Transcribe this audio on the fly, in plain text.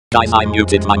Guys, I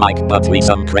muted my mic, but we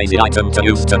some crazy item to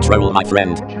use to troll my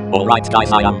friend. Alright guys,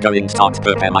 I am going to start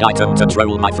prepare my item to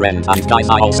troll my friend, and guys,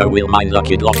 I also will mine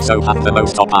lucky block so have the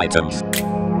most top items.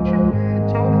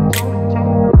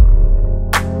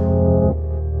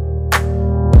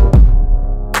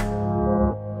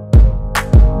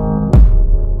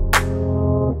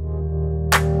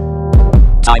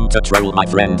 Time to troll my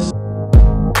friends.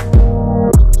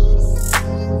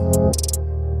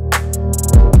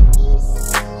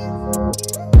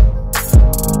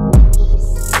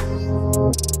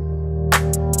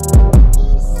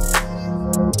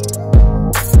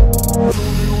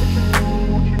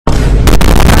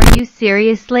 Are you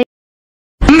seriously?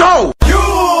 No!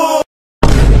 You!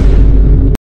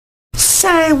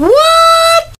 Say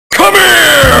what? Come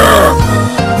here!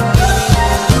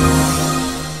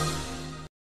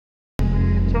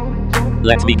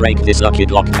 Let me break this lucky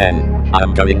block then. I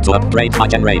am going to upgrade my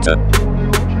generator.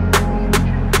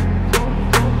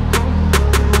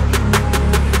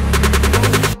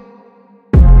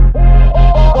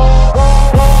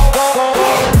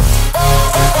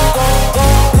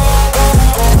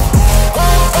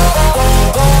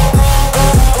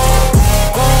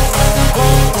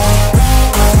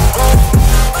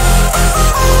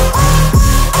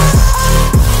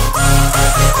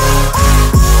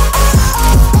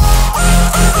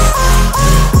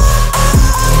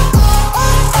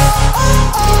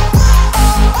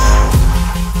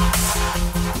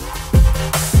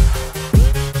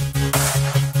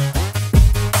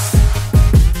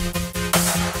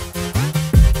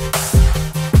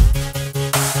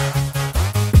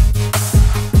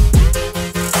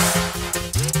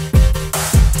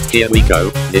 Here we go,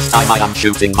 this time I am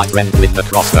shooting my friend with the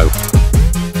crossbow.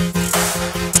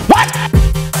 What?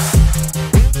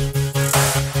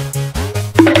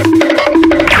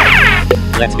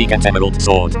 Let me get emerald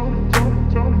sword.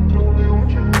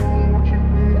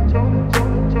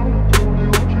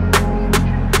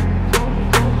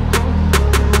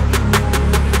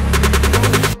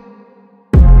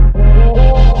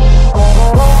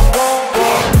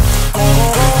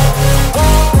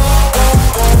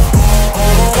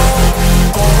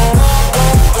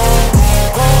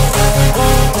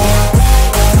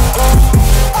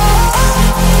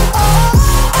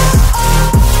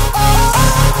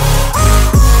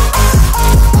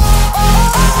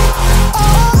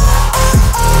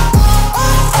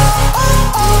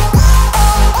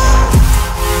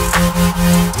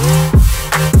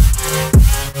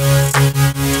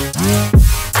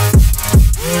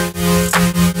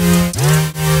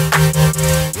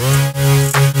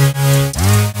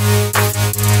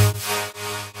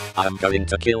 I am going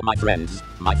to kill my friends.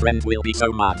 My friend will be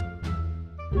so mad.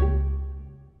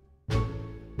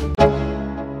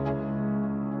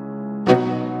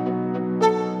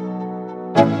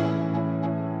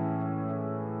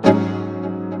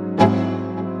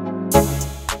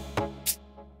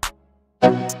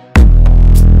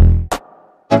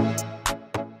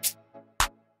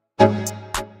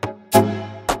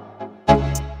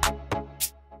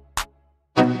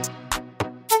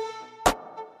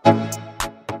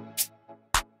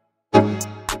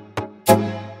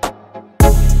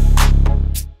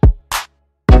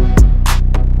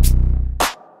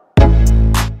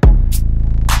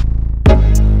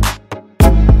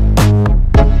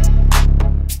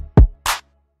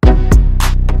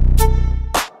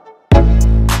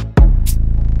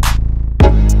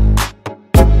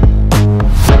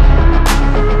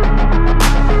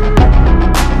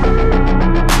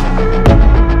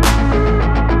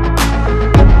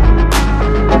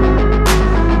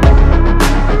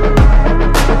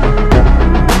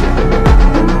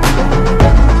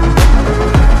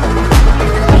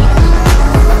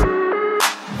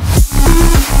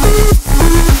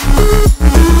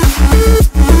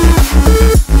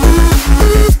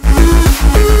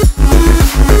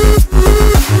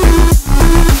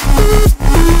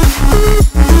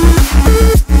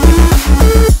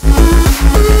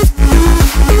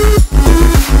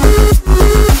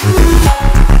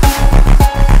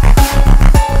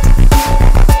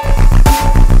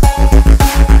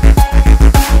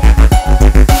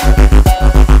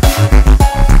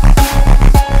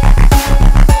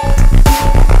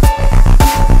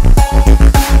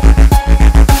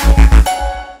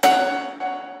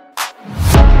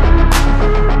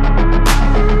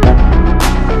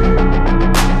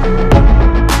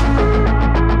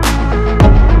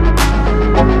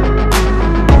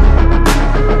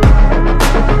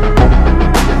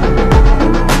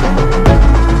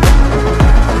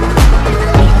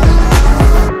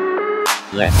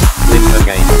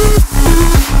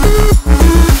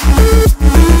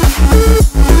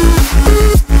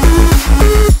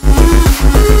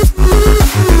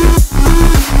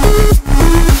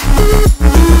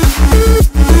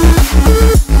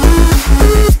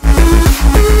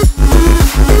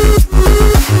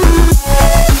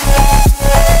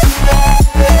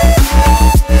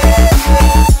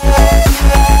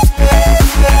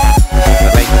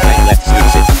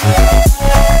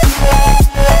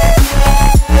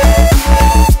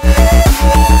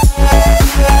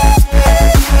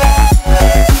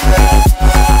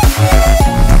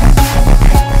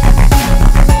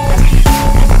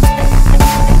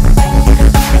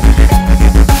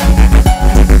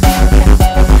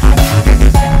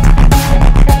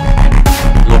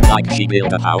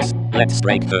 build a house, let's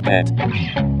break her bed.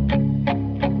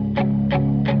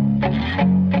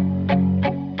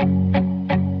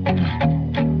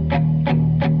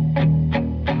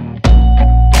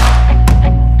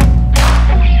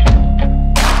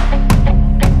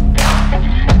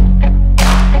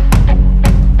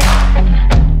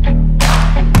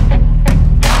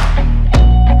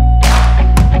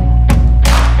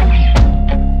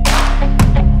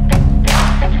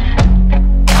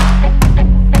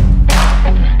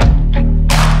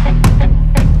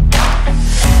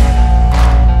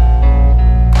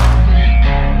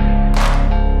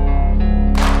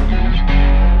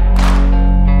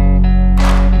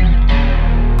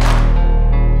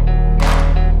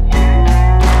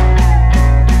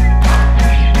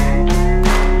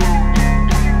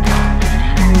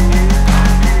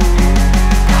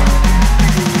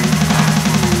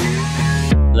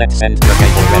 Let's send the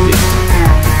cable ready.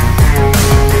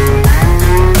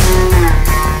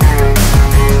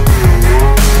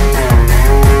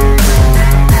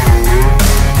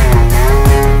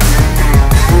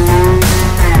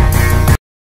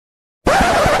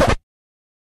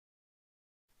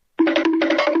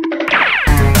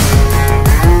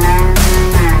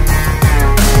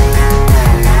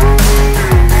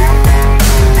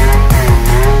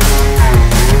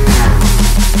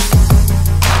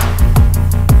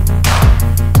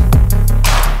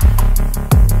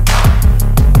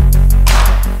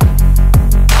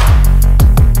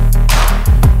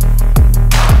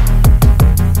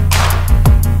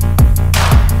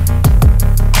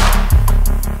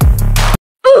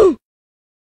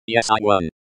 Yes, I won.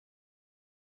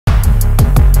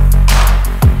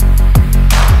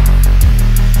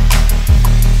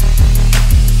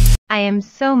 I am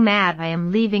so mad. I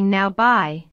am leaving now.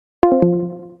 Bye.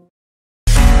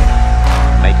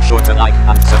 Make sure to like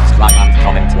and subscribe and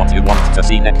comment what you want to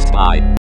see next. Bye.